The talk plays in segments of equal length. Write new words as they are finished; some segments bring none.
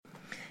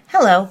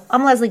Hello,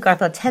 I'm Leslie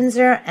Garfield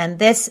Tenzer, and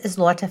this is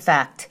Law to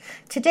Fact.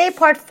 Today,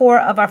 part 4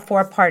 of our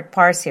 4-part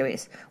bar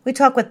series. We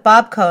talk with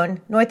Bob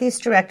Cohn,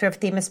 Northeast Director of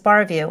Themis Bar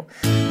Review.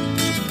 In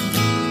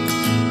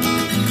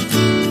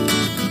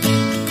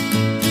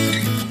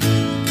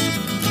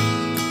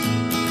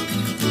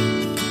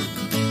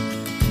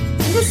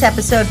this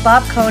episode,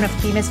 Bob Cohn of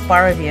Themis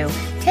Bar Review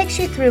takes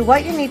you through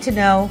what you need to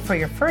know for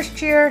your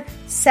first year,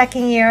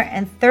 second year,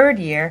 and third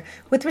year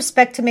with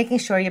respect to making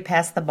sure you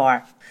pass the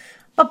bar.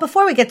 But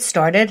before we get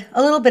started,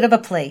 a little bit of a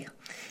plea.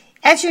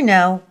 As you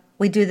know,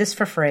 we do this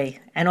for free,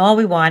 and all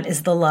we want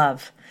is the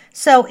love.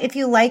 So if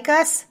you like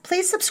us,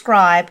 please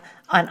subscribe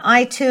on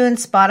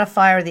iTunes,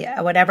 Spotify,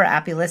 or whatever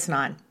app you listen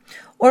on.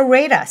 Or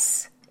rate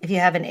us. If you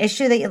have an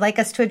issue that you'd like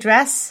us to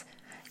address,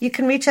 you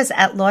can reach us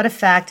at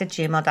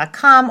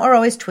lawtofact@gmail.com or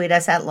always tweet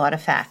us at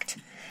lawtofact.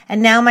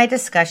 And now my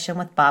discussion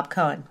with Bob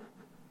Cohn.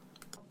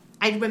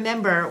 I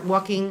remember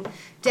walking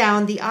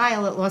down the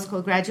aisle at law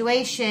school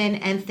graduation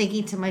and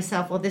thinking to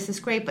myself, well, this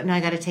is great, but now I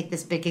got to take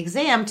this big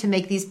exam to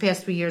make these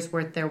past 3 years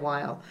worth their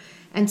while.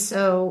 And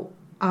so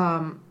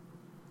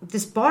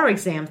this bar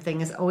exam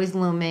thing is always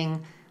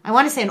looming, I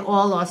want to say in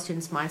all law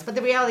students' minds, but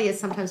the reality is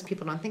sometimes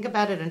people don't think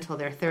about it until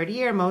their third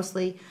year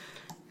mostly.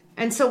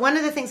 And so one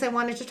of the things I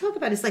wanted to talk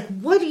about is like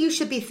what you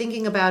should be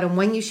thinking about and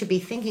when you should be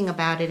thinking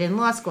about it in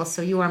law school.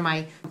 So you are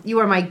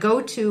my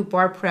go-to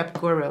bar prep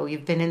guru.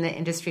 You've been in the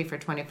industry for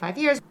 25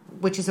 years,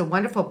 which is a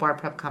wonderful bar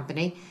prep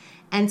company.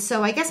 And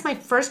so I guess my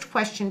first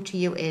question to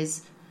you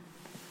is,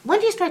 when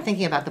do you start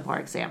thinking about the bar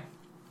exam?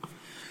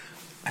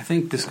 I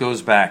think this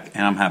goes back,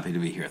 and I'm happy to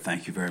be here.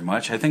 Thank you very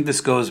much. I think this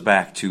goes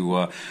back to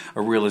a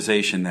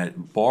realization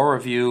that bar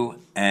review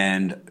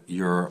and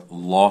your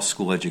law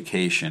school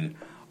education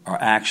are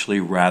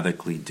actually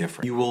radically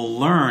different. You will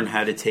learn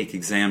how to take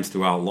exams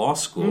throughout law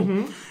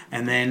school,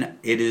 and then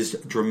it is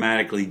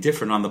dramatically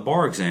different on the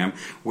bar exam,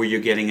 where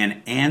you're getting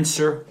an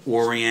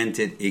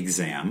answer-oriented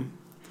exam,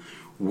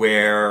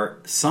 where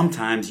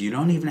sometimes you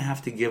don't even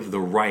have to give the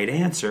right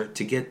answer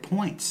to get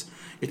points.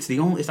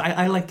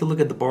 I like to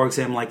look at the bar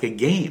exam like a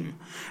game.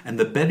 And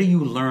the better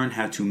you learn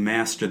how to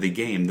master the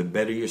game, the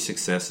better your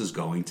success is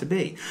going to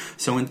be.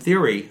 So in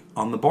theory,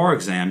 on the bar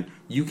exam,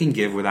 you can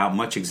give, without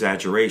much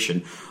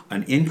exaggeration,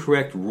 an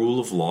incorrect rule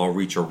of law,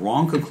 reach a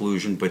wrong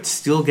conclusion, but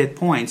still get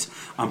points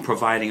on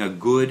providing a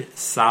good,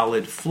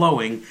 solid,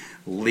 flowing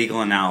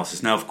legal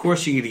analysis. Now, of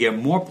course, you need to get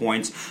more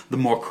points the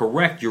more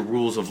correct your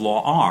rules of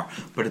law are,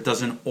 but it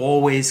doesn't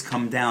always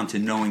come down to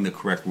knowing the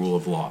correct rule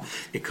of law.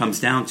 It comes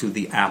down to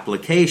the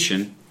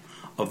application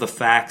of the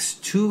facts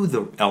to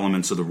the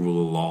elements of the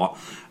rule of law,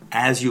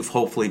 as you've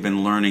hopefully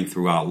been learning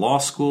throughout law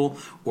school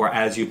or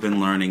as you've been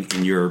learning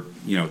in your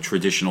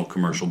traditional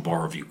commercial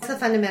bar review. What's the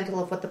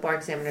fundamental of what the bar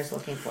examiner is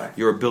looking for?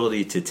 Your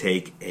ability to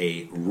take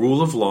a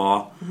rule of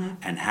law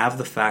and have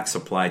the facts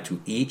applied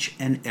to each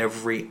and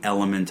every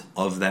element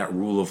of that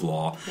rule of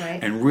law,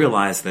 and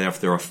realize that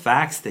if there are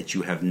facts that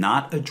you have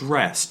not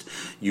addressed,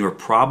 you're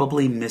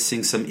probably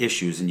missing some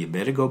issues, and you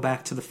better go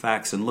back to the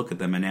facts and look at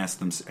them and ask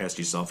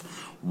yourself,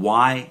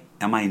 why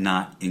am I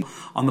not in?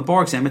 On the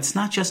bar exam, it's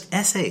not just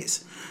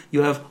essays.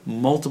 You have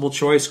multiple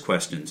choice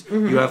questions.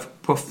 You have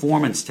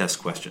performance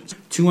test questions.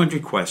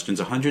 200 questions,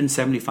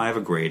 175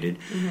 are graded,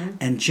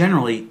 and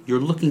generally you're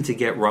looking to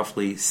get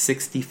roughly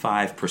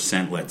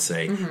 65%, let's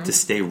say, to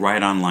stay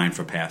right on line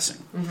for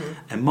passing.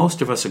 And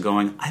most of us are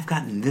going, I've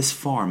gotten this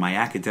far in my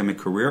academic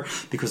career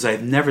because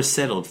I've never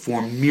settled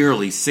for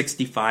merely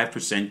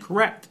 65%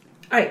 correct.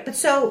 All right, but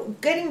so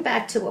getting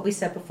back to what we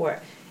said before,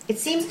 it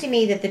seems to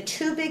me that the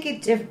two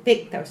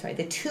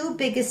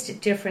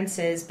biggest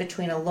differences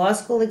between a law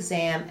school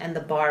exam and the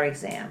bar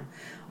exam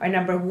are,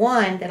 number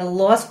one, that a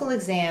law school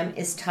exam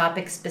is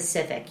topic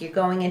specific. You're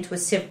going into a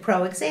Civ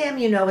Pro exam,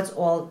 it's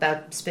all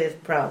about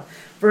Civ Pro,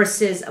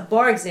 versus a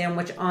bar exam,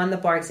 which on the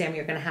bar exam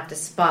you're going to have to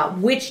spot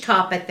which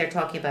topic they're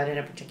talking about in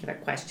a particular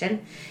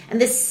question.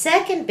 And the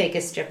second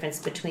biggest difference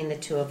between the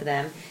two of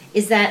them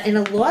is that in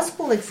a law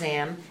school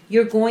exam,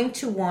 you're going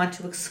to want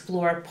to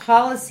explore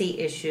policy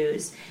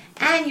issues,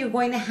 and you're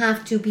going to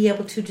have to be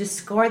able to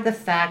discard the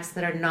facts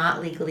that are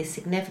not legally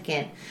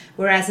significant.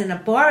 Whereas in a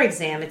bar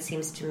exam, it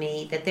seems to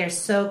me that they're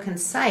so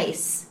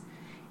concise.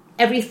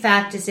 Every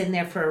fact is in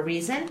there for a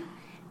reason,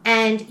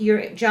 and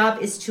your job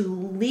is to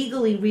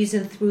legally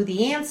reason through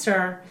the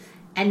answer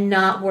and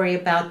not worry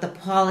about the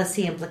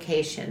policy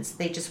implications.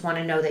 They just want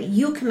to know that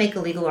you can make a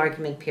legal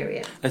argument,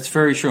 period. That's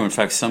very true. In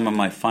fact, some of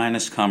my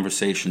finest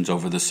conversations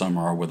over the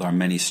summer are with our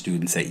many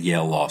students at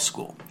Yale Law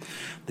School.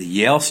 The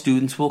Yale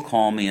students will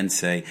call me and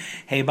say,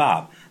 hey,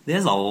 Bob,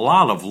 there's a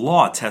lot of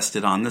law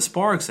tested on this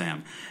bar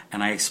exam.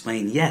 And I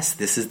explain, yes,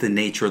 this is the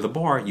nature of the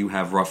bar. You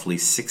have roughly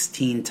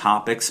 16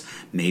 topics,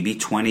 maybe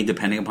 20,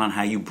 depending upon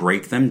how you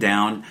break them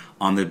down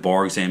on the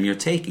bar exam you're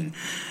taking.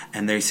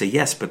 And they say,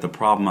 yes, but the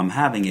problem I'm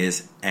having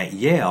is at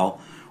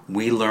Yale,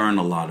 We learn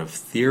a lot of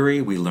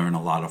theory, we learn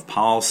a lot of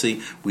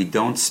policy. We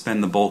don't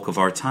spend the bulk of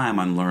our time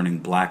on learning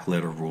black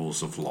letter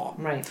rules of law.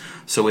 Right.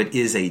 So it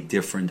is a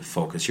different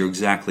focus. You're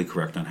exactly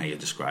correct on how you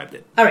described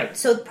it. All right,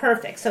 so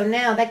perfect. So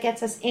now that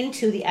gets us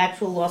into the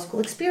actual law school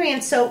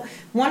experience. So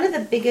one of the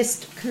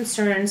biggest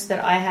concerns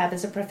that I have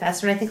as a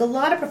professor, and I think a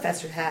lot of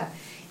professors have,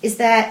 is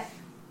that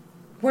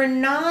we're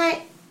not.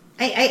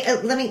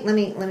 Let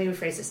me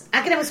rephrase this.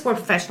 Academic support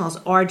professionals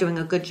are doing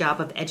a good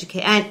job of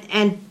educating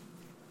and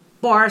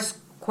bar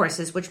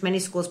courses, which many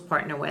schools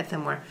partner with,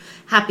 and we're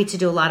happy to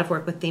do a lot of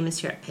work with Themis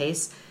here at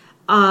PACE.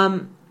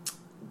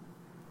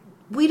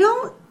 We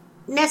don't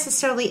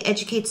necessarily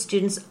educate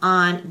students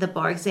on the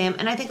bar exam,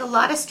 and I think a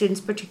lot of students,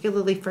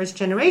 particularly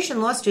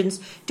first-generation law students,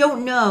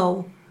 don't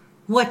know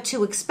what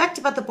to expect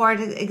about the bar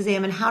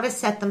exam and how to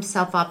set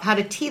themselves up, how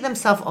to tee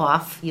themselves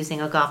off,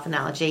 using a golf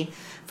analogy,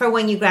 for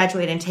when you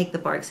graduate and take the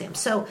bar exam.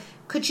 So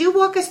could you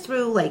walk us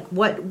through like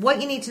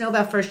what you need to know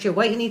about first year,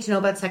 what you need to know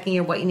about second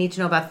year, what you need to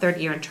know about third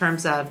year in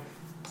terms of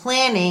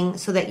planning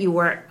so that you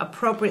were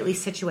appropriately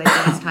situated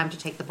when it's time to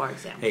take the bar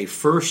exam? Hey,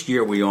 first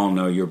year, we all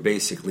know you're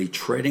basically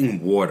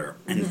treading water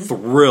and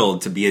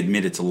thrilled to be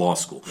admitted to law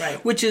school,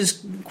 right, which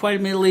is quite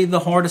admittedly the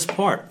hardest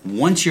part.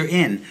 Once you're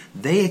in,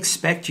 they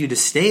expect you to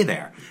stay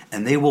there,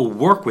 and they will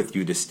work with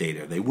you to stay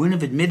there. They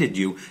wouldn't have admitted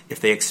you if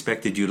they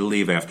expected you to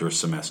leave after a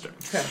semester.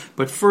 Sure.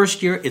 But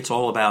first year, it's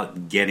all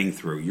about getting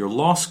through. Your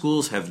law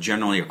schools have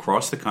generally,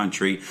 across the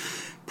country,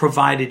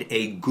 provided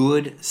a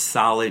good,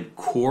 solid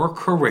core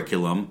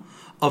curriculum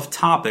of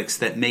topics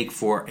that make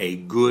for a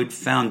good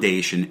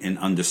foundation in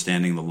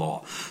understanding the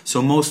law.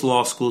 So most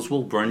law schools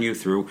will run you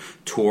through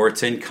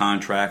torts and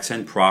contracts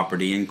and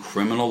property and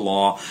criminal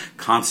law,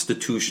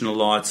 constitutional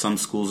law at some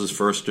schools is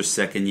first or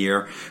second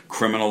year,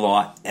 criminal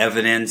law,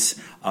 evidence,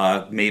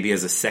 maybe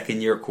as a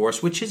second year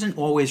course, which isn't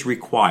always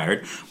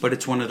required, but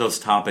it's one of those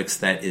topics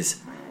that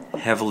is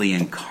heavily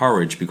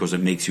encouraged because it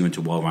makes you into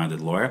a well-rounded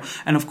lawyer.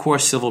 And of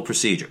course, civil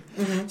procedure.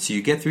 So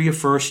you get through your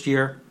first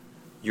year,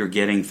 you're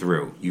getting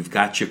through. You've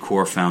got your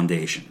core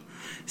foundation.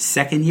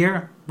 Second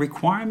year,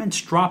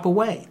 requirements drop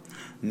away.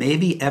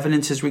 Maybe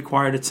evidence is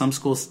required at some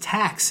schools.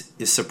 Tax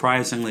is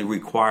surprisingly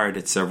required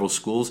at several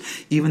schools,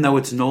 even though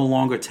it's no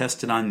longer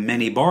tested on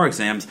many bar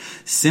exams,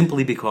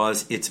 simply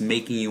because it's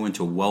making you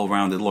into a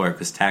well-rounded lawyer,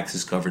 because tax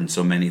is covered in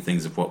so many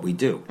things of what we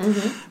do.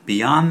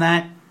 Beyond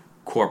that,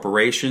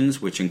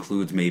 corporations, which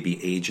includes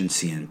maybe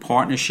agency and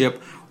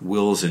partnership,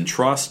 wills and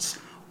trusts,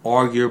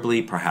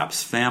 arguably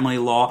perhaps family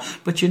law,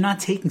 but you're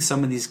not taking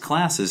some of these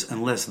classes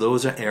unless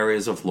those are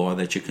areas of law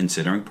that you're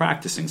considering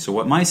practicing. So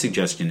what my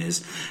suggestion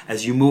is,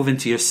 as you move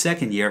into your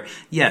second year,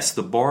 yes,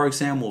 the bar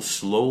exam will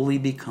slowly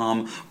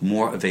become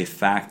more of a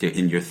factor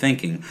in your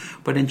thinking,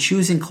 but in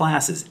choosing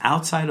classes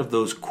outside of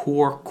those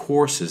core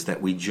courses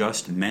that we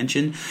just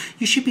mentioned,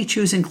 you should be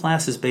choosing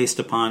classes based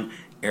upon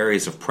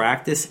areas of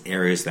practice,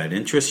 areas that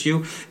interest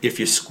you. If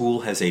your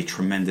school has a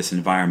tremendous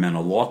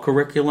environmental law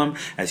curriculum,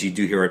 as you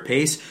do here at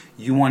PACE,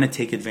 you want to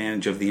take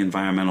advantage of the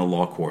environmental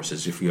law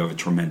courses. If you have a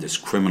tremendous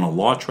criminal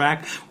law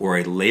track or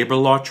a labor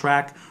law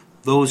track,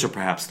 those are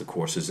perhaps the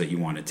courses that you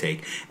want to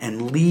take.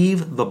 And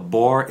leave the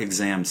bar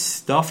exam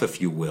stuff,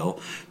 if you will,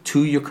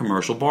 to your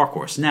commercial bar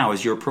course. Now,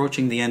 as you're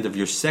approaching the end of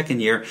your second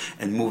year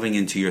and moving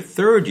into your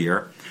third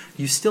year,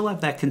 you still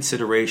have that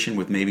consideration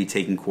with maybe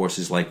taking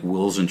courses like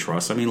wills and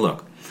trusts. I mean,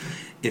 look,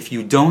 if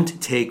you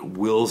don't take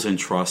wills and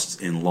trusts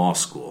in law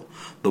school,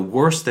 the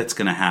worst that's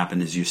going to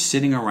happen is you're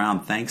sitting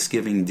around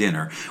Thanksgiving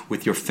dinner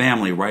with your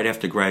family right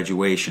after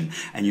graduation,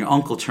 and your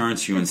uncle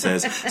turns to you and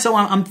says, so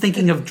I'm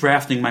thinking of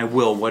drafting my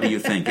will, what do you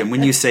think? And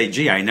when you say,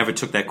 gee, I never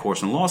took that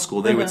course in law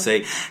school, they would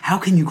say, how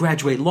can you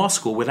graduate law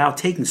school without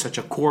taking such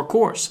a core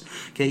course?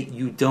 Okay,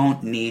 you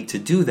don't need to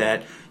do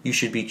that. You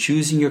should be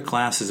choosing your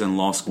classes in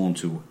law school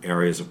into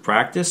areas of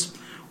practice,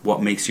 what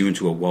makes you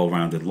into a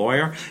well-rounded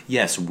lawyer.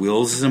 Yes,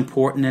 wills is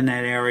important in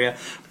that area,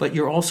 but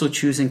you're also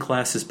choosing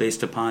classes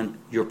based upon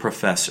your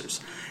professors.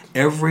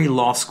 Every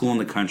law school in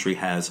the country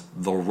has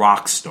the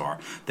rock star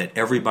that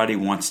everybody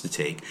wants to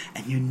take,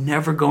 and you're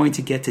never going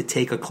to get to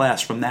take a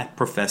class from that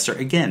professor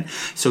again.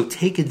 So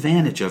take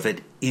advantage of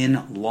it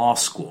in law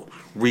school,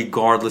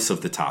 regardless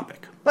of the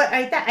topic. But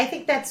I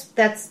think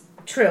that's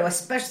true,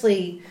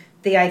 especially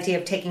the idea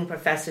of taking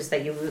professors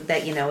that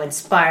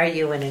inspire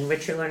you and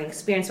enrich your learning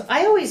experience. So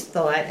I always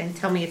thought, and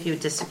tell me if you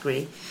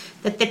disagree,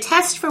 that the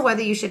test for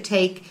whether you should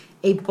take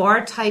a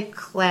bar type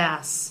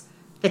class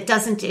that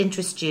doesn't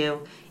interest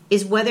you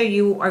is whether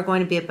you are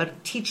going to be able to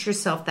teach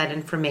yourself that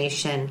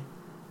information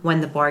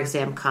when the bar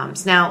exam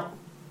comes. Now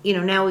we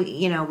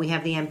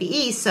have the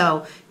MBE,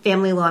 so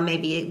family law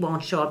maybe it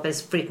won't show up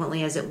as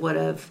frequently as it would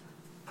have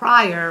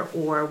prior,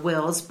 or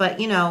wills, but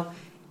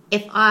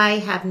if I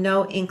have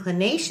no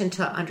inclination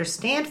to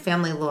understand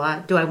family law,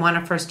 do I want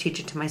to first teach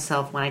it to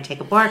myself when I take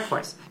a bar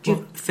course?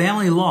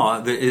 Family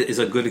law is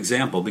a good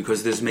example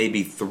because there's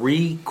maybe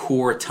 3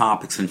 core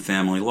topics in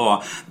family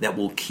law that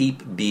will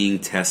keep being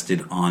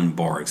tested on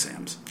bar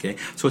exams. Okay,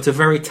 so it's a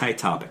very tight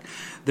topic.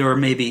 there are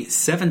maybe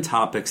 7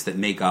 topics that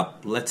make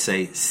up, let's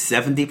say,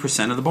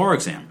 70% of the bar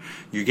exam.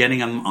 You're getting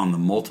them on the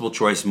multiple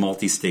choice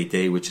multi-state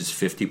day, which is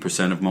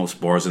 50% of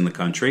most bars in the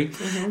country,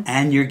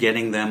 and you're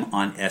getting them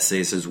on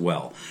essays as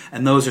well.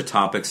 And those are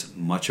topics,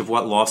 much of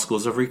what law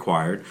schools have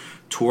required: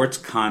 torts,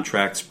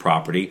 contracts,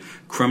 property,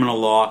 criminal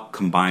law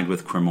combined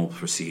with criminal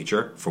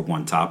procedure for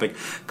one topic,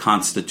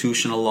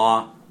 constitutional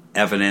law,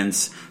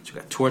 evidence. So you've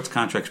got torts,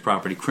 contracts,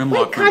 property,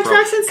 criminal law,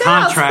 contracts and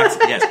contracts,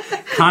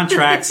 yes,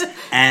 contracts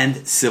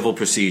and civil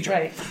procedure.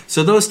 Right.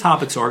 So those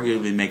topics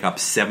arguably make up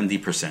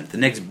 70%. The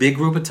next big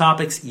group of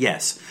topics,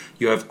 yes,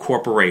 you have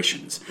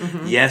corporations.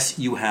 Yes,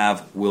 you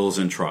have wills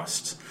and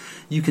trusts.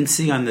 You can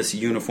see on this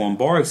uniform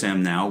bar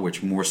exam now,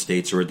 which more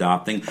states are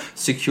adopting,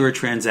 secure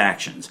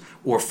transactions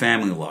or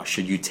family law.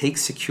 Should you take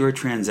secure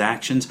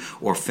transactions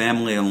or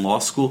family law in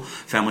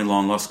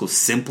law school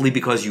simply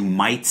because you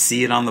might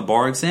see it on the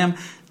bar exam?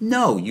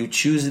 No, you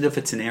choose it if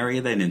it's an area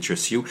that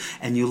interests you,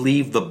 and you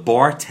leave the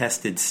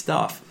bar-tested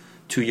stuff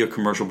to your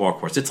commercial bar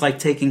course. It's like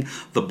taking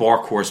the bar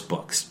course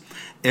books.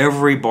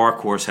 Every bar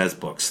course has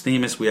books.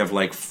 Themis, we have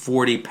like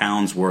 40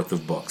 pounds worth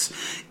of books.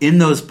 In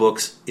those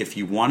books, if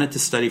you wanted to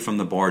study from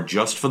the bar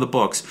just for the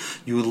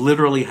books, you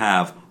literally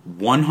have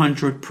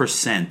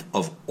 100%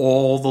 of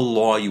all the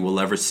law you will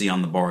ever see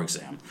on the bar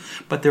exam.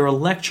 But there are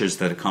lectures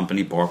that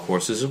accompany bar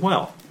courses as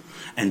well.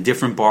 And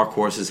different bar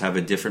courses have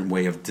a different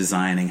way of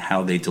designing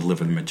how they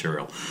deliver the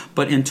material.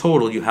 But in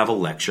total, you have a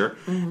lecture,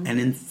 and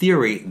in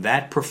theory,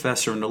 that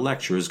professor in the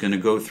lecture is going to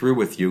go through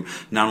with you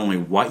not only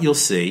what you'll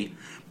see,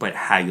 but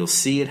how you'll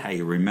see it, how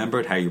you remember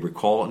it, how you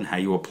recall it, and how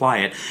you apply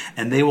it.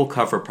 And they will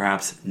cover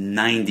perhaps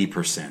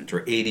 90%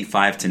 or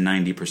 85 to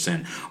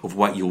 90% of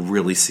what you'll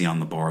really see on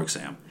the bar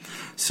exam.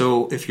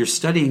 So if you're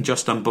studying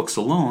just on books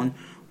alone,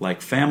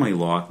 like family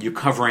law, you're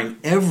covering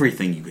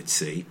everything you could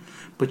see,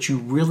 but you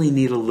really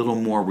need a little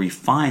more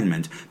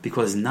refinement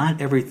because not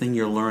everything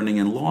you're learning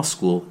in law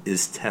school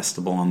is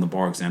testable on the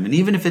bar exam. And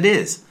even if it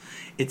is,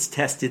 it's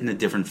tested in a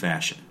different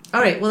fashion. All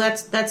right, well,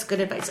 that's good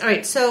advice. All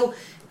right, so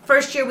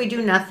first year we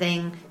do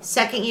nothing.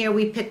 Second year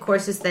we pick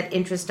courses that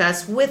interest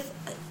us with,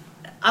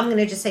 I'm going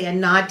to just say, a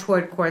nod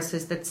toward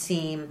courses that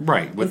seem...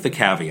 Right, with the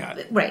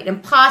caveat. Right,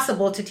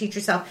 impossible to teach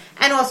yourself.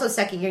 And also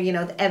second year,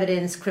 the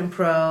evidence,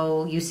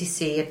 CrimPro,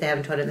 UCC, if they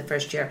haven't taught it in the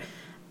first year.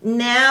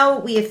 Now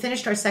we have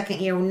finished our second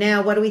year.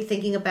 Now what are we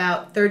thinking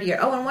about third year?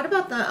 Oh, and what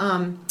about the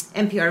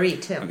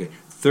MPRE too? Okay,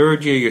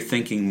 third year you're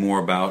thinking more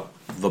about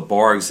the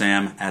bar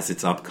exam as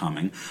it's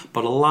upcoming,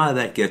 but a lot of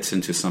that gets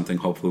into something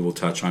hopefully we'll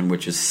touch on,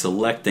 which is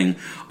selecting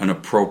an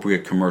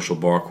appropriate commercial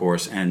bar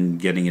course and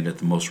getting it at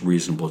the most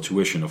reasonable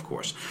tuition, of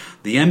course.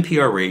 The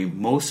MPRE,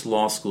 most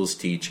law schools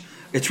teach,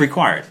 it's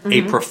required,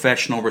 a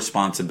professional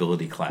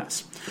responsibility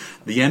class.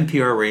 The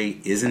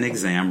MPRE is an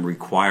exam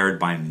required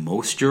by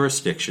most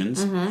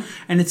jurisdictions,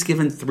 and it's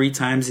given 3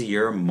 times a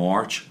year,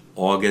 March,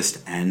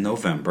 August, and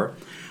November.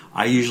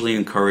 I usually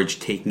encourage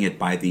taking it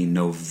by the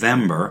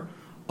November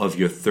of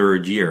your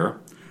third year,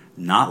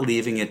 not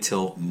leaving it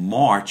till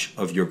March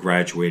of your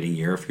graduating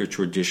year if you're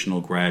traditional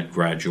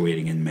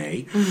graduating in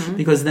May,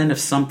 because then if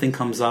something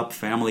comes up,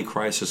 family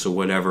crisis or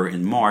whatever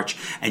in March,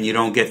 and you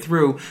don't get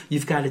through,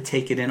 you've got to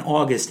take it in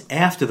August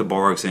after the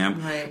bar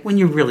exam, when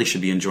you really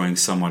should be enjoying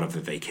somewhat of a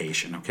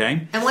vacation,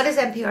 okay? And what does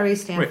MPRE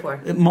stand for?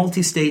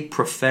 Multi-State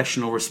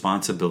Professional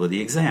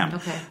Responsibility Exam.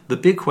 Okay. The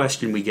big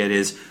question we get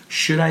is,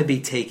 should I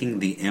be taking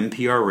the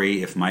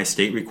MPRE if my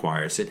state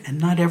requires it? And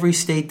not every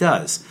state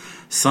does.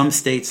 Some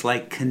states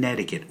like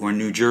Connecticut or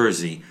New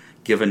Jersey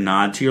give a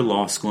nod to your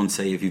law school and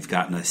say if you've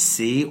gotten a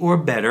C or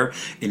better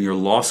in your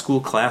law school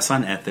class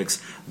on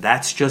ethics,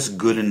 that's just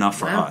good enough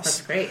for us.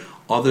 That's great.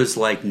 Others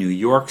like New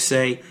York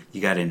say you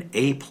got an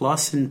A+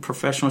 in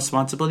professional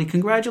responsibility.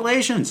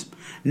 Congratulations.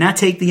 Now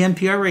take the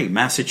MPRE.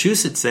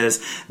 Massachusetts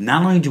says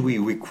not only do we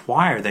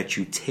require that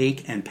you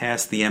take and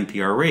pass the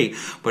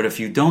MPRE, but if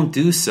you don't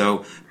do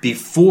so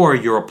before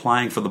you're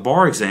applying for the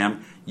bar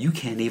exam, you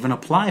can't even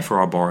apply for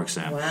our bar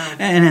exam. Wow.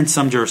 And in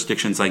some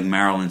jurisdictions like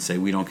Maryland say,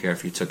 we don't care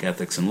if you took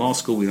ethics in law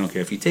school, we don't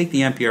care if you take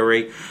the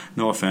MPRE.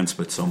 No offense,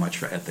 but so much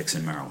for ethics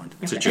in Maryland.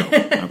 It's a joke,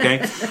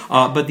 okay?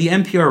 But the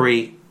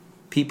MPRE,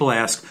 people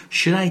ask,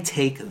 should I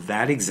take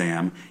that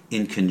exam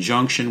in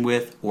conjunction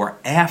with or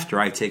after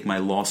I take my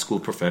law school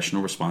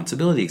professional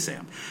responsibility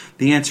exam?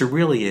 The answer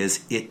really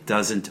is it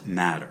doesn't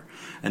matter.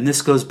 And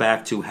this goes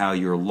back to how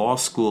your law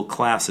school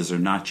classes are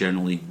not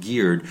generally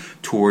geared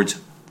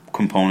towards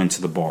components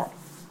of the bar.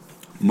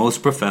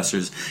 Most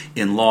professors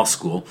in law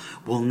school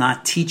will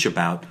not teach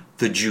about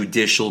the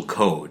judicial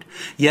code.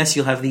 Yes,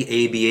 you'll have the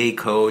ABA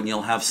code and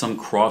you'll have some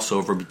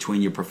crossover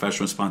between your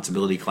professional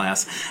responsibility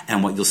class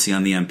and what you'll see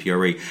on the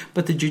MPRE.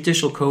 But the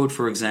judicial code,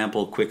 for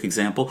example, quick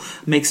example,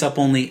 makes up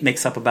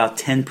about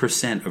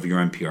 10% of your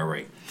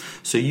MPRE.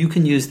 So you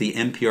can use the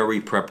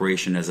MPRE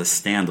preparation as a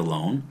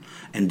standalone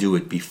and do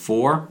it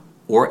before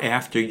or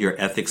after your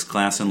ethics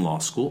class in law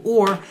school,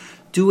 or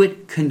do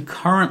it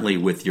concurrently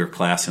with your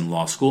class in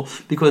law school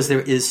because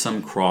there is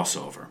some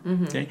crossover.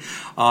 Okay,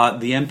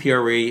 the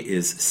MPRE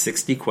is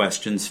 60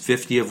 questions,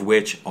 50 of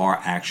which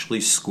are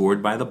actually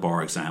scored by the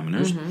bar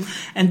examiners.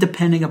 And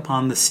depending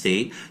upon the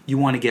state, you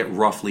want to get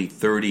roughly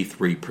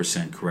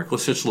 33% correct.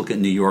 Let's just look at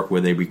New York,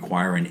 where they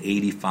require an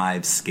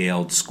 85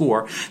 scaled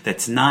score.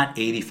 That's not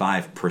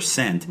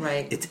 85%.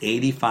 Right. It's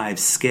 85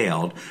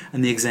 scaled,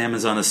 and the exam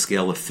is on a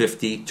scale of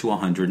 50 to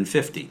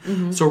 150.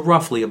 So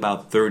roughly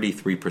about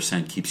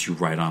 33% keeps you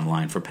right on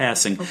line for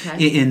passing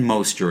in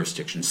most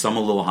jurisdictions. Some a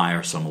little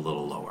higher, some a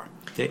little lower.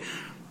 Okay.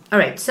 All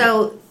right.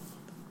 So,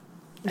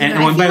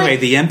 and by the way,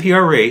 the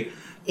MPRE,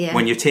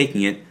 when you're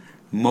taking it,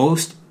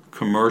 most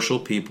commercial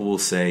people will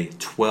say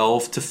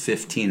 12 to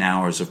 15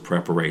 hours of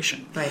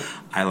preparation. Right.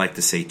 I like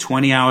to say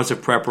 20 hours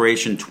of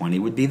preparation. 20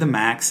 would be the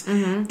max.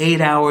 8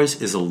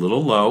 hours is a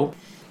little low.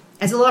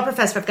 As a law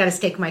professor, I've got to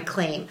stake my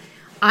claim.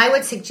 I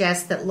would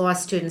suggest that law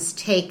students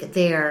take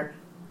their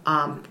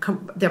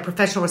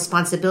professional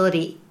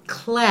responsibility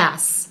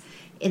class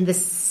in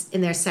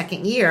their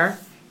second year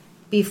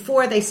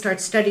before they start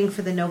studying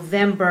for the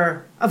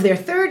November of their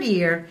third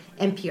year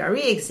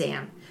MPRE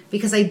exam.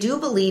 Because I do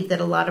believe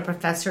that a lot of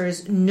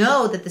professors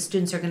know that the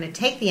students are going to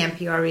take the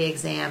MPRE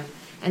exam.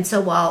 And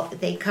so while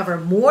they cover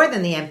more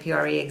than the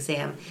MPRE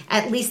exam,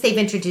 at least they've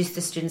introduced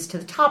the students to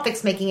the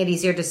topics, making it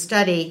easier to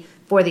study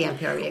for the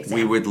MPRE exam.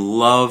 We would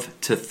love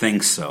to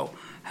think so.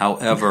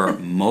 However,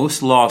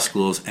 most law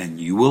schools, and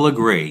you will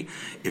agree,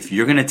 if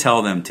you're going to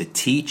tell them to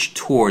teach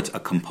towards a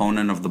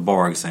component of the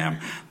bar exam,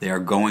 they are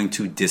going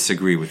to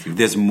disagree with you.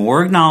 There's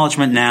more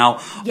acknowledgement now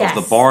of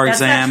the bar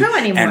exam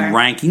and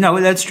ranking. No,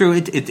 that's true.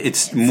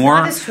 It's more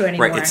not as true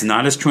anymore. Right. It's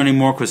not as true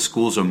anymore because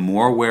schools are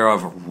more aware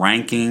of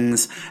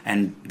rankings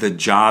and the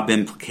job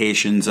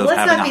implications of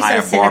having a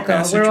higher bar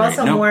passage rate. We're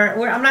also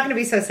more. I'm not going to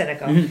be so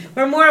cynical.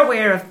 We're more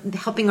aware of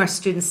helping our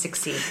students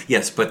succeed.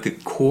 Yes, but the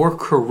core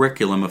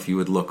curriculum, if you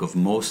would look, of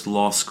most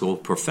law school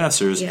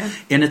professors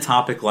in a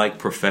topic like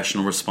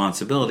professional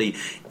responsibility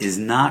is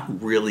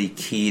not really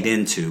keyed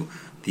into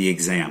the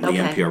exam, the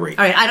MPRE.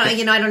 All right, I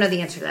don't know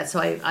the answer to that, so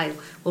I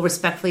will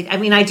respectfully. I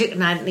mean, I do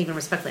not even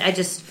respectfully. I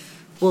just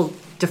will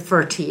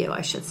defer to you,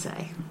 I should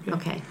say.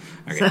 Okay.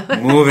 So,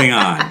 moving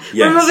on.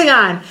 Yes. We're moving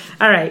on.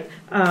 All right,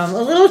 a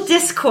little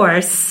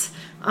discourse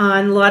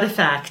on law to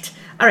fact.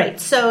 All right,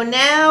 so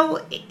now,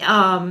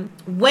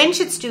 when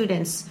should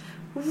students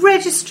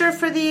register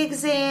for the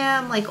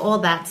exam, like all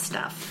that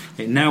stuff?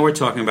 Okay, now we're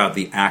talking about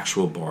the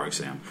actual bar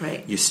exam.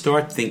 Right. You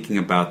start thinking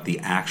about the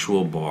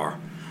actual bar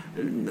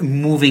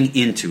moving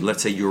into,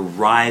 let's say, your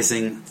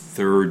rising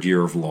third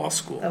year of law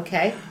school.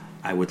 Okay.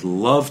 I would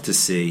love to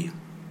see,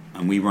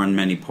 and we run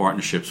many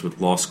partnerships with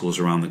law schools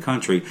around the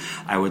country,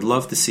 I would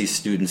love to see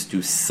students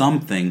do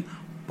something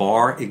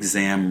bar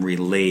exam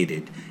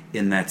related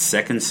in that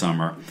second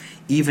summer,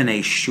 even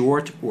a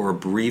short or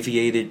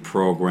abbreviated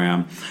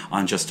program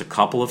on just a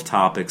couple of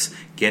topics,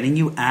 getting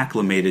you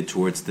acclimated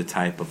towards the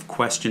type of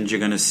questions you're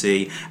going to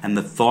see and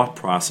the thought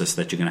process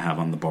that you're going to have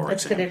on the bar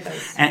exam. That's good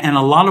advice. And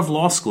a lot of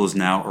law schools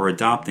now are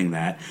adopting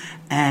that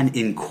and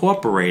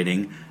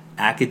incorporating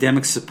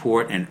academic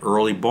support and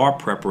early bar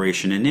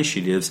preparation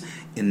initiatives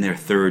in their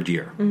third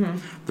year.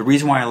 The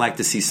reason why I like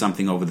to see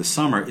something over the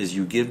summer is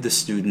you give the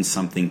students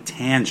something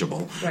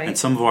tangible. Right. And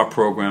some of our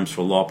programs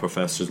for law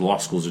professors, law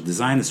schools are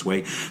designed this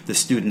way. The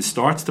student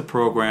starts the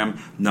program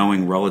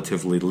knowing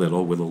relatively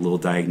little with a little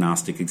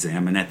diagnostic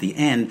exam. And at the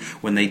end,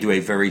 when they do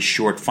a very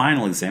short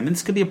final exam, and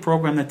this could be a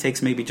program that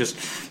takes maybe just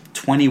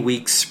 20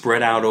 weeks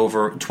spread out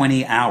over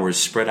 20 hours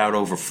spread out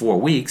over 4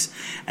 weeks,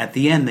 at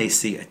the end they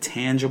see a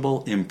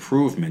tangible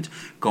improvement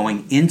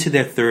going into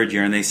their third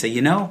year, and they say,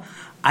 you know,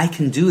 I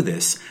can do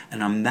this,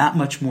 and I'm that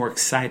much more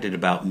excited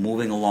about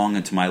moving along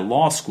into my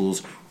law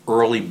school's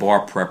early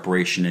bar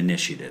preparation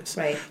initiatives.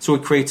 Right. So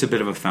it creates a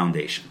bit of a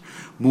foundation.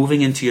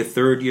 Moving into your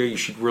third year, you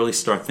should really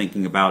start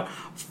thinking about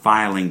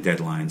filing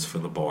deadlines for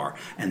the bar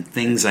and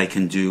things I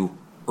can do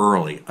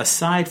early,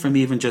 aside from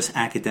even just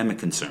academic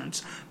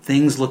concerns.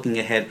 Things looking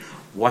ahead,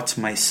 what's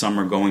my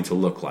summer going to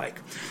look like?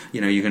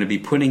 You know, you're going to be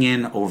putting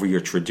in over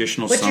your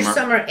traditional summer. What's your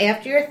summer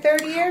after your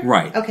third year?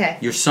 Right. Okay.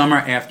 Your summer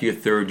after your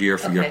third year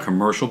for your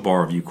commercial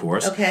bar review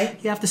course. Okay.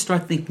 You have to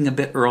start thinking a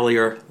bit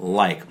earlier,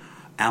 like,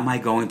 am I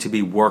going to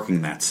be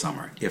working that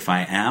summer? If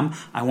I am,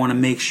 I want to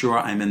make sure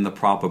I'm in the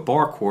proper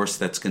bar course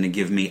that's going to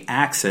give me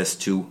access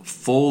to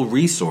full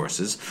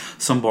resources.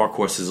 Some bar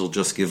courses will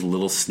just give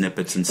little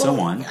snippets and so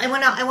on. I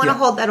want to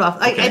hold that off.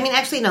 Okay. I mean,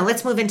 actually, no.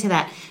 Let's move into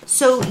that.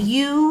 So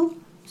you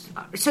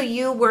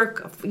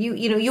work.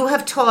 You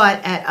have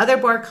taught at other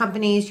bar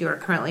companies. You are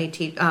currently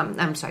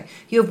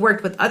you have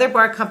worked with other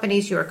bar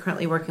companies. You are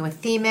currently working with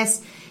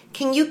Themis.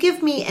 Can you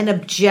give me an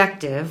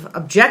objective,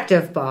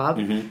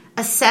 Bob,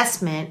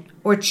 assessment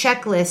or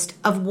checklist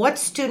of what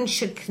students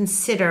should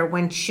consider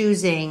when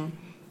choosing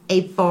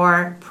a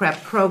bar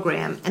prep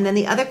program? And then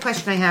the other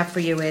question I have for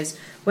you is,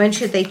 when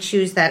should they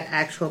choose that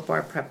actual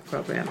bar prep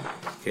program?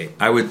 Okay,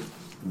 I would,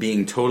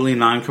 being totally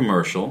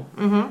non-commercial,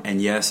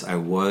 and yes, I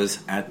was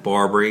at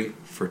Barbary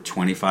for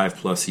 25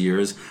 plus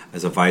years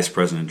as a vice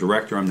president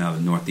director. I'm now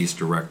the Northeast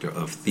director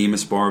of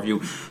Themis Bar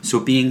Review.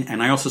 So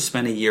and I also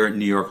spent a year at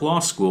New York Law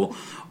School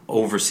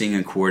overseeing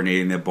and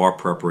coordinating their bar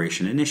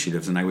preparation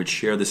initiatives, and I would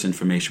share this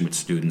information with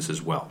students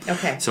as well.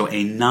 Okay. So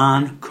a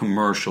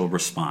non-commercial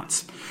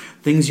response.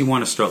 Things you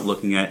want to start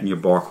looking at in your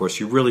bar course,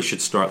 you really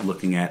should start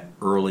looking at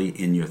early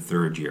in your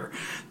third year.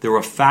 There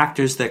are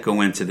factors that go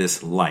into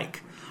this,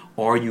 like,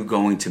 are you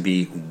going to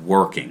be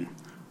working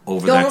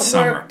over that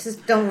summer?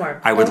 Don't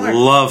work. I would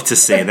love to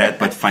say that,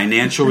 but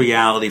financial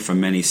reality for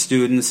many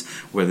students,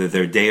 whether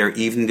their day or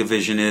evening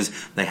division is,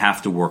 they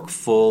have to work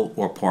full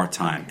or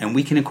part-time. And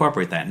we can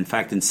incorporate that. In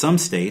fact, in some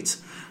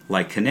states,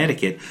 like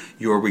Connecticut,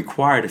 you're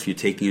required, if you're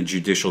taking a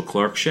judicial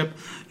clerkship,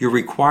 you're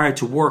required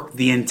to work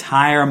the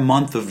entire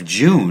month of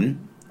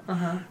June,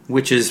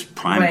 which is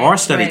prime bar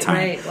study time.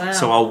 Right. Wow.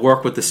 So I'll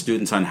work with the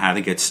students on how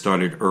to get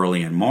started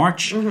early in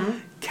March,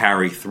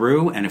 carry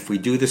through, and if we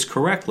do this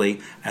correctly,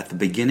 at the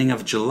beginning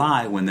of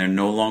July, when they're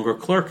no longer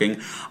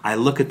clerking, I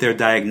look at their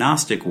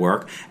diagnostic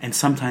work, and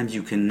sometimes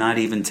you cannot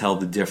even tell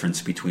the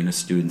difference between a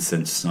student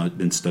that's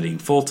been studying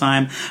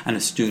full-time and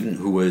a student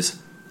who was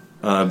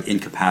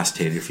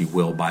incapacitated, if you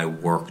will, by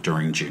work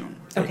during June.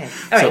 Okay.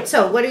 All right.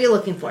 So what are you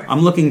looking for?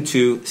 I'm looking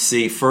to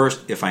see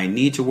first, if I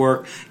need to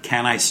work,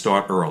 can I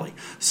start early?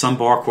 Some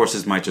bar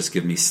courses might just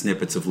give me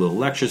snippets of little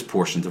lectures,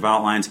 portions of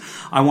outlines.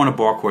 I want a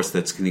bar course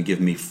that's going to give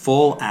me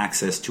full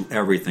access to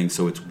everything,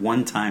 so it's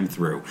one time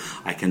through.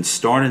 I can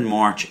start in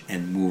March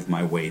and move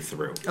my way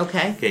through.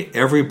 Okay.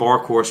 Every bar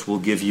course will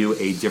give you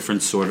a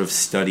different sort of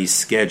study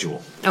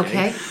schedule.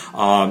 Okay.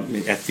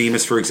 At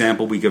Themis, for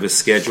example, we give a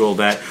schedule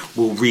that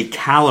will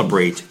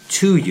recalibrate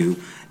to you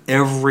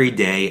every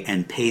day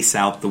and pace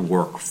out the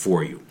work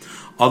for you.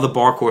 Other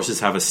bar courses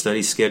have a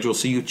study schedule,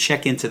 so you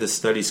check into the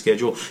study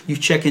schedule. You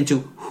check into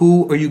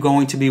who are you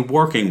going to be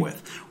working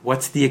with.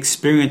 What's the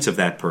experience of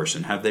that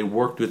person? Have they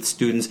worked with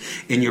students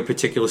in your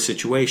particular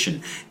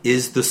situation?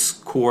 Is this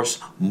course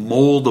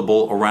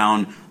moldable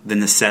around the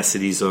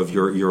necessities of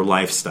your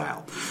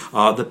lifestyle?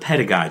 The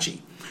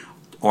pedagogy.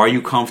 Are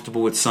you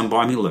comfortable with some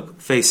bar? I mean, look,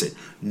 face it.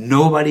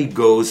 Nobody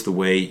goes the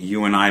way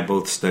you and I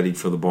both studied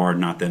for the bar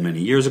not that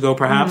many years ago,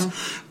 perhaps.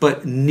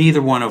 But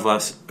neither one of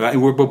us,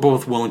 we're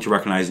both willing to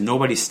recognize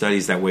nobody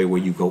studies that way, where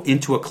you go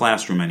into a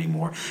classroom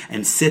anymore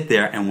and sit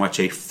there and watch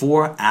a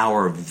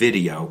 4-hour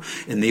video.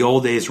 In the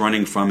old days,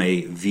 running from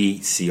a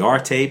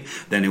VCR tape,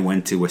 then it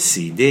went to a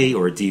CD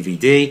or a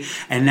DVD,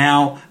 and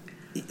now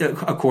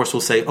of course, we'll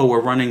say, oh, we're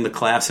running the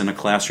class in a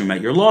classroom at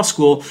your law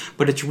school,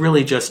 but it's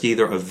really just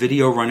either a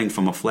video running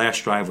from a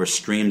flash drive or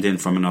streamed in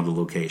from another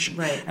location.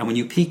 Right. And when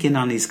you peek in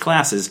on these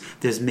classes,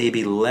 there's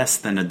maybe less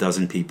than a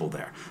dozen people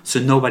there. So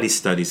nobody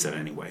studies it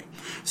anyway.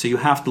 So you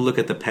have to look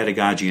at the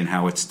pedagogy and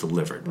how it's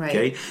delivered. Right.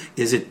 Okay?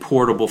 Is it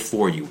portable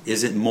for you?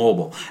 Is it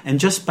mobile? And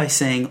just by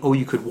saying, oh,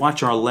 you could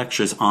watch our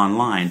lectures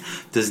online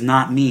does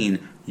not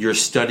mean you're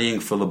studying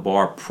for the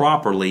bar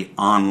properly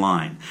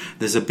online.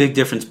 There's a big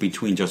difference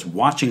between just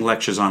watching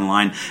lectures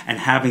online and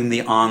having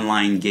the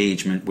online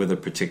engagement with a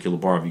particular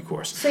bar review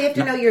course. So you have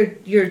to know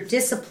your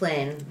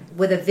discipline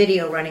with a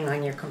video running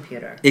on your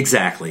computer.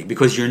 Exactly,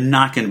 because you're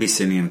not going to be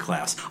sitting in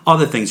class.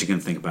 Other things you can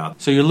think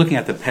about. So you're looking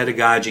at the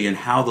pedagogy and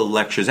how the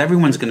lectures,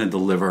 everyone's going to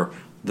deliver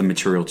the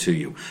material to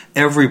you.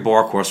 Every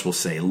bar course will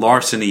say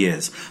larceny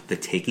is the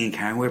taking and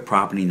carrying away of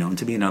property known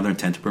to be another,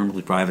 intent to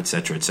permanently deprive,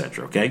 etc.,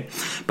 etc., okay?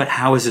 But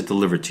how is it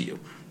delivered to you?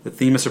 The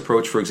Themis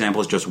approach, for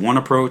example, is just one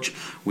approach.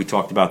 We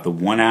talked about the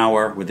 1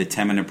 hour with a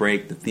 10-minute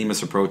break. The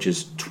Themis approach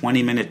is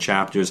 20-minute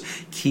chapters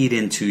keyed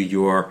into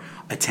your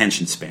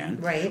attention span.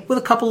 Right. With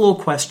a couple little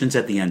questions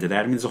at the end of that.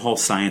 I mean, there's a whole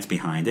science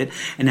behind it.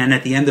 And then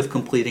at the end of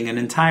completing an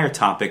entire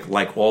topic,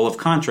 like all of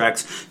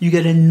contracts, you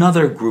get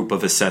another group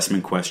of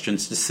assessment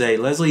questions to say,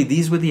 Leslie,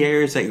 these were the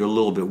areas that you're a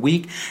little bit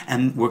weak,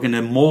 and we're going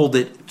to mold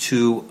it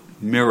to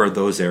mirror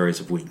those areas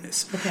of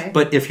weakness. Okay.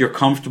 But if you're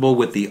comfortable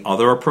with the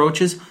other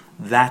approaches,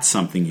 that's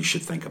something you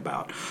should think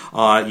about.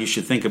 You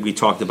should think of, we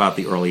talked about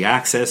the early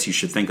access. You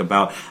should think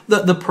about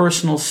the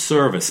personal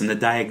service and the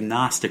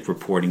diagnostic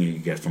reporting you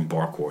get from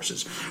bar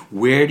courses.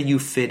 Where do you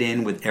fit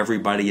in with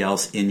everybody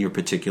else in your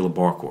particular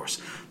bar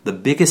course? The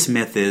biggest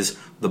myth is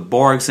the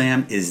bar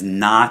exam is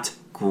not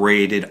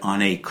graded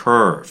on a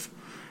curve.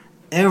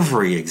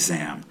 Every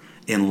exam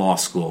in law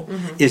school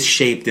is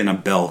shaped in a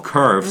bell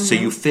curve, so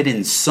you fit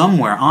in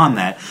somewhere on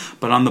that.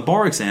 But on the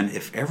bar exam,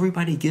 if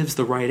everybody gives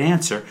the right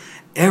answer,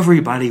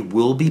 everybody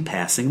will be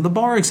passing the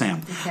bar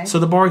exam. Okay. So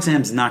the bar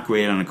exam is not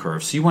graded on a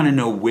curve. So you want to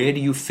know, where do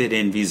you fit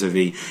in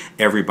vis-a-vis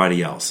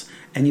everybody else?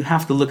 And you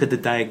have to look at the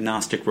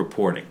diagnostic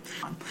reporting.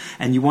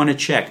 And you want to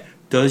check,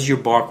 does your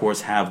bar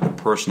course have the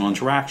personal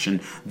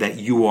interaction that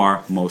you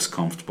are most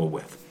comfortable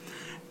with?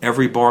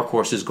 Every bar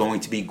course is going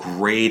to be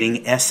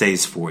grading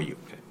essays for you.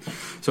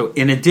 So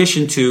in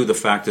addition to the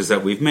factors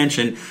that we've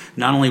mentioned,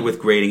 not only with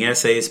grading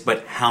essays,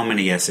 but how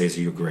many essays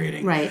are you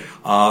grading? Right.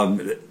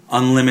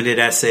 unlimited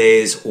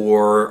essays,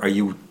 or are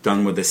you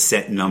done with a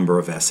set number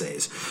of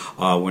essays?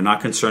 We're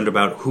not concerned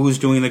about who's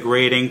doing the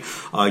grading.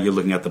 You're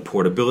looking at the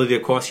portability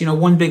of costs.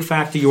 One big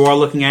factor you are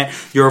looking at,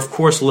 you're of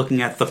course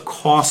looking at the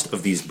cost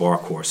of these bar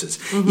courses.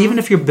 Even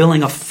if you're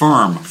billing a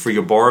firm for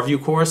your bar review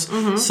course,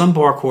 some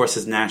bar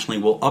courses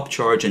nationally will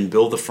upcharge and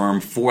bill the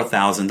firm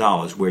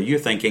 $4,000, where you're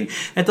thinking,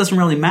 it doesn't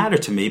really matter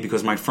to me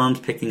because my firm's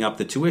picking up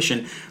the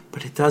tuition,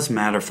 but it does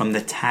matter from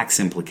the tax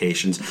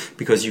implications,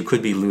 because you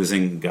could be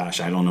losing,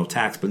 I don't know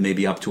tax, but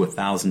maybe up to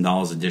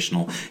 $1,000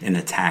 additional in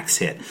a tax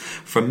hit.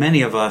 For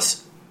many of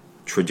us,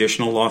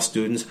 traditional law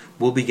students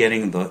will be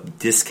getting the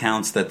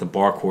discounts that the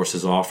bar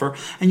courses offer,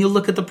 and you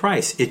look at the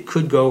price. It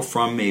could go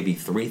from maybe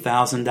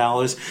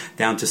 $3,000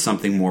 down to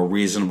something more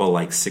reasonable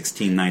like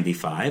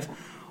 $1,695.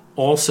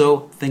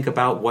 Also, think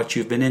about what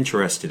you've been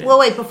interested in. Well,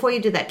 wait, before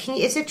you do that,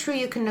 is it true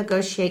you can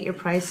negotiate your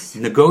price?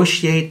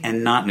 Negotiate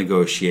and not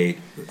negotiate,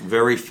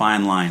 very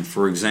fine line.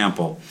 For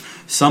example,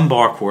 some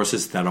bar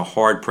courses that are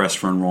hard-pressed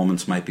for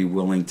enrollments might be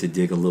willing to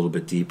dig a little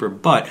bit deeper,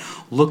 but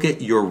look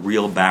at your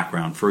real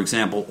background. For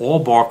example, all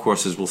bar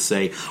courses will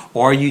say,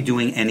 are you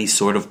doing any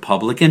sort of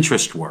public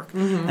interest work?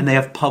 And they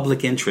have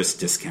public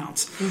interest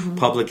discounts.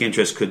 Public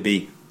interest could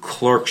be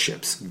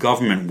clerkships,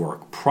 government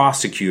work,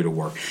 prosecutor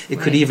work. It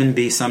could even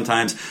be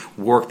sometimes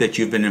work that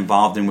you've been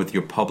involved in with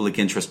your public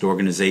interest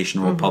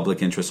organization or a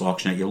public interest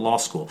auction at your law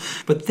school.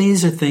 But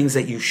these are things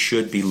that you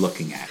should be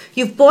looking at.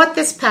 You've bought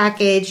this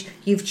package.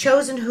 You've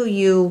chosen who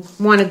you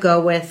want to go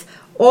with.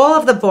 All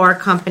of the bar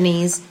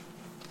companies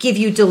give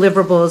you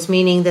deliverables,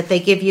 meaning that they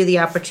give you the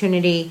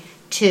opportunity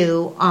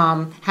to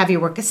have your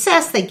work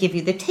assessed. They give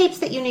you the tapes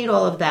that you need,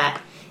 all of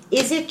that.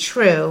 Is it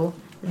true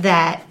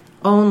that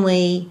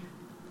only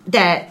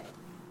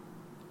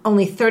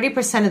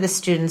 30% of the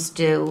students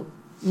do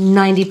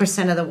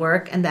 90% of the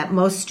work, and that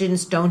most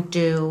students don't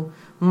do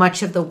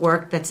much of the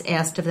work that's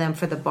asked of them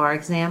for the bar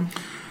exam?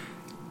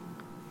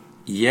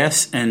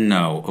 Yes and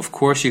no. Of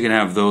course, you can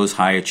have those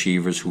high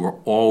achievers who are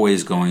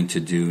always going to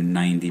do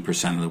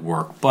 90% of the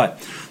work. But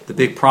the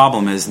big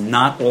problem is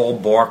not all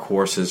bar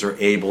courses are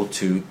able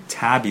to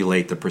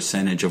tabulate the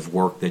percentage of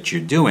work that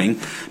you're doing,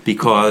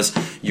 because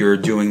you're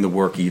doing the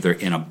work either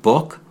in a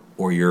book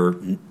or you're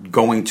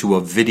going to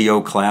a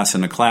video class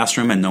in a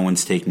classroom and no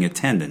one's taking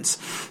attendance.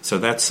 So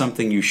that's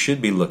something you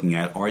should be looking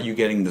at. Are you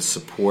getting the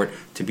support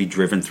to be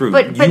driven through?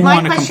 But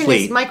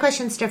my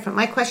question's different.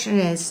 My question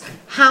is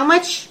how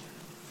much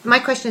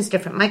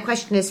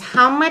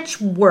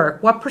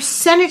work, what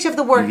percentage of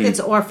the work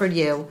that's offered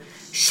you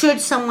should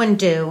someone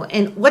do,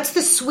 and what's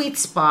the sweet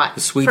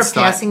spot for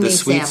passing the exam? The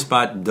sweet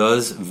spot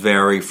does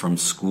vary from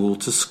school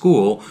to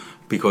school,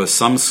 because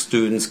some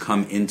students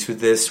come into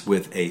this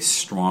with a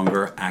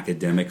stronger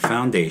academic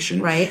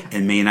foundation,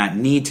 and may not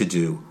need to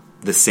do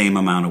the same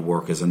amount of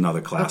work as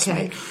another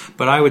classmate.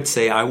 But I would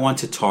say I want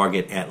to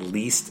target at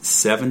least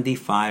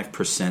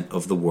 75%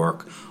 of the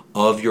work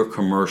of your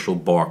commercial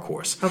bar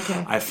course.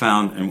 I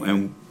found,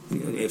 and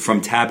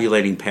from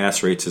tabulating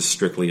pass rates as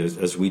strictly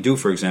as we do,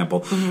 for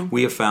example,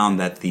 we have found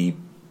that the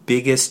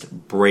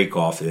biggest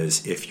break-off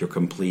is if you're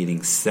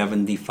completing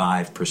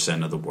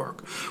 75% of the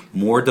work.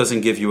 More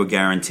doesn't give you a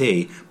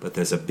guarantee, but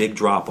there's a big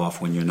drop-off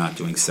when you're not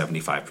doing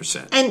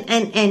 75%.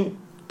 And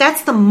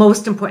that's the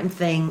most important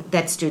thing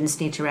that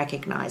students need to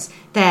recognize.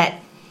 That,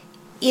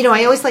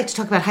 I always like to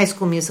talk about High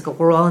School Musical.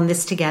 We're all in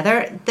this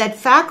together. That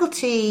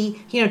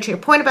faculty, to your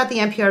point about the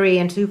MPRE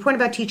and to your point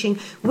about teaching,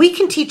 we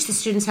can teach the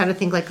students how to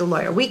think like a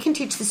lawyer. We can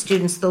teach the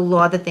students the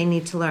law that they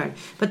need to learn.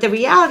 But the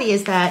reality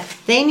is that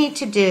they need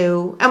to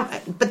do,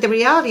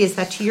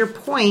 to your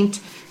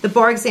point, the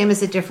bar exam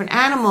is a different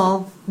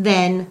animal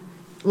than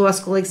law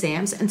school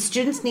exams, and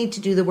students need to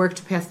do the work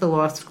to pass the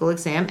law school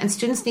exam, and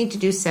students need to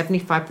do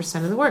 75%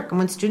 of the work. And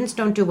when students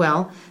don't do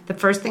well, the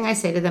first thing I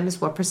say to them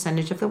is, what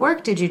percentage of the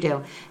work did you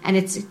do? And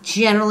it's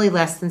generally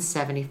less than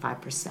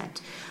 75%.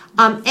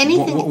 One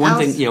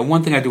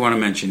thing I do want to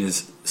mention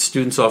is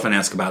students often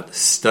ask about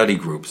study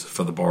groups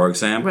for the bar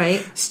exam.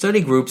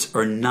 Study groups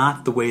are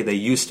not the way they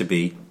used to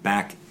be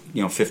back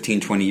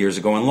 15, 20 years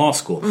ago in law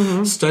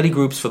school. Study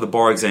groups for the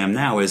bar exam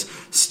now is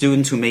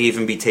students who may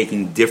even be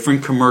taking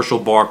different commercial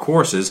bar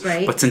courses,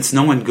 but since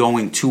no one's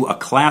going to a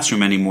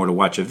classroom anymore to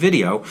watch a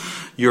video,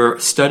 your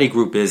study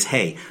group is,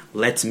 hey,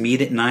 let's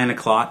meet at 9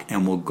 o'clock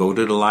and we'll go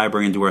to the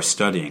library and do our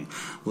studying.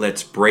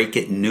 Let's break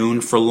at noon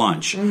for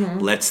lunch.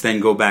 Let's then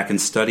go back and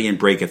study and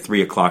break at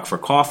 3 o'clock for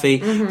coffee.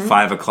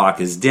 5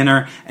 o'clock is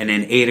dinner. And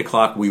then 8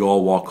 o'clock we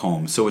all walk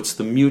home. So it's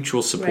the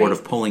mutual support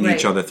of pulling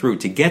each other through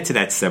to get to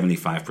that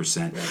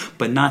 75%,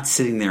 but not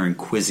sitting there and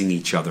quizzing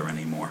each other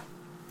anymore.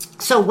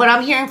 So what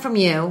I'm hearing from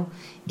you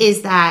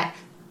is that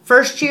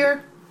first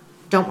year,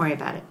 don't worry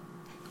about it.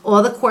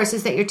 All the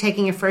courses that you're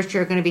taking your first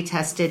year are going to be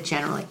tested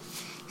generally.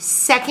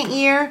 Second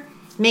year,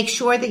 make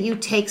sure that you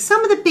take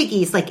some of the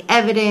biggies like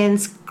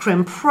evidence,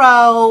 Crim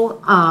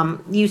Pro,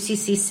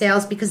 UCC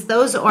sales, because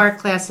those are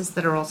classes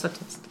that are also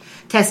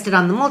tested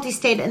on the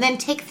multi-state, and then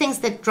take things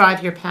that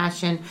drive your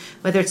passion,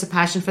 whether it's a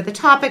passion for the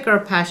topic or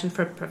a passion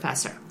for a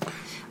professor.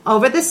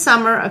 Over the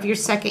summer of your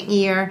second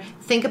year,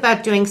 think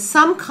about doing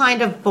some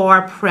kind of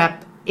bar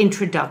prep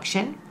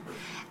introduction,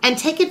 and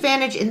take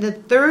advantage in the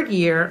third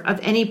year of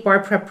any bar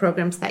prep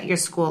programs that your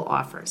school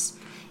offers.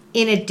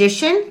 In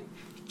addition,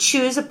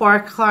 choose a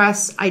bar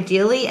class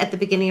ideally at the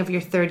beginning of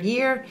your third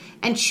year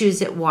and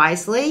choose it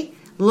wisely.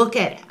 Look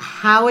at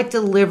how it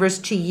delivers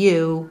to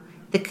you,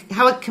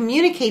 how it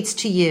communicates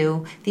to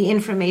you the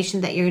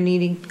information that you're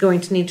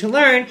going to need to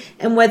learn,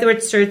 and whether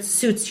it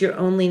suits your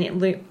own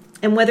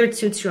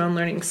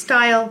learning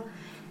style.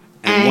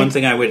 And one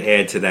thing I would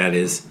add to that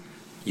is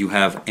you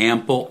have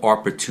ample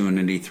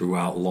opportunity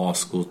throughout law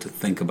school to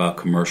think about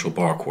commercial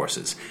bar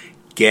courses.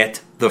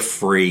 Get the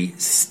free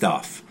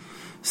stuff.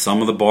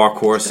 Some of the bar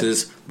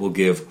courses will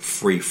give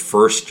free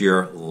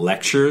first-year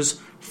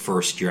lectures,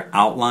 first-year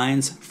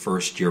outlines,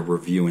 first-year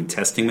review and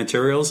testing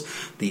materials.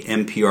 The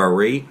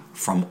MPRE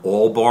from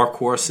all bar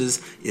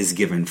courses is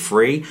given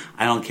free.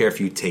 I don't care if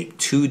you take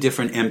 2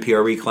 different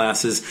MPRE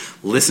classes,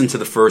 listen to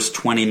the first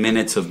 20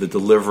 minutes of the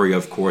delivery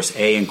of Course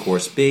A and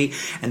Course B,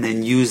 and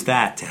then use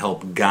that to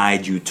help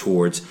guide you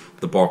towards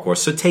the bar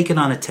course. So take it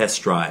on a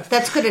test drive.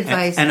 That's good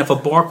advice. And if a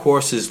bar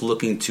course is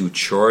looking to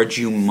charge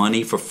you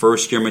money for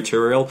first year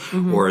material,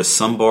 or as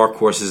some bar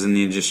courses in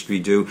the industry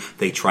do,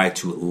 they try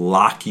to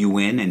lock you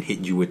in and hit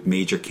you with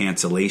major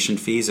cancellation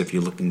fees if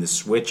you're looking to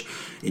switch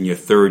in your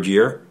third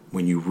year.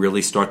 When you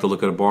really start to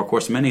look at a bar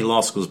course, many law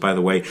schools, by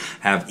the way,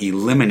 have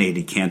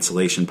eliminated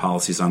cancellation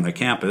policies on their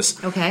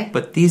campus. Okay.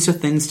 But these are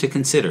things to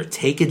consider.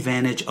 Take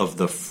advantage of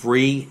the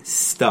free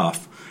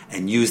stuff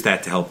and use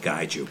that to help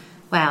guide you.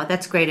 Wow,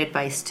 that's great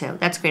advice, too.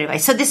 That's great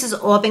advice. So this has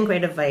all been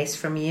great advice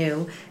from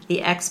you,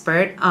 the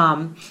expert.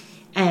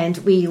 And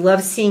we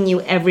love seeing you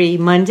every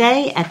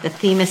Monday at the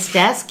Themis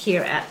desk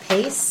here at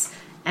PACE.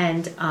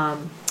 And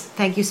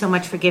thank you so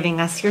much for giving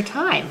us your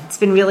time. It's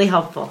been really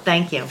helpful.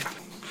 Thank you.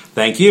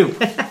 Thank you.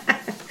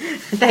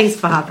 Thanks,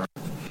 Bob.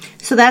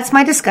 So that's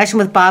my discussion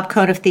with Bob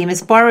Cohn of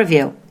Themis Bar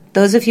Review.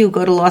 Those of you who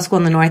go to law school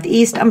in the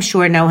Northeast, I'm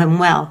sure know him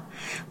well.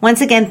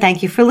 Once again,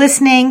 thank you for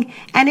listening.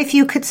 And if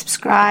you could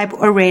subscribe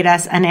or rate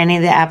us on any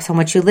of the apps on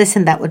which you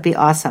listen, that would be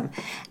awesome.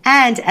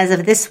 And as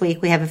of this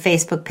week, we have a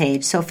Facebook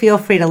page, so feel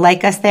free to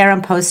like us there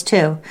and post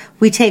too.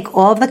 We take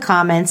all of the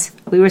comments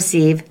we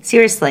receive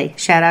seriously.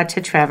 Shout out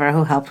to Trevor,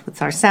 who helped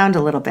with our sound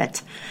a little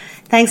bit.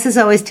 Thanks as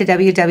always to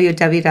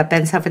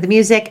www.benson for the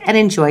music, and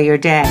enjoy your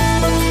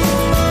day.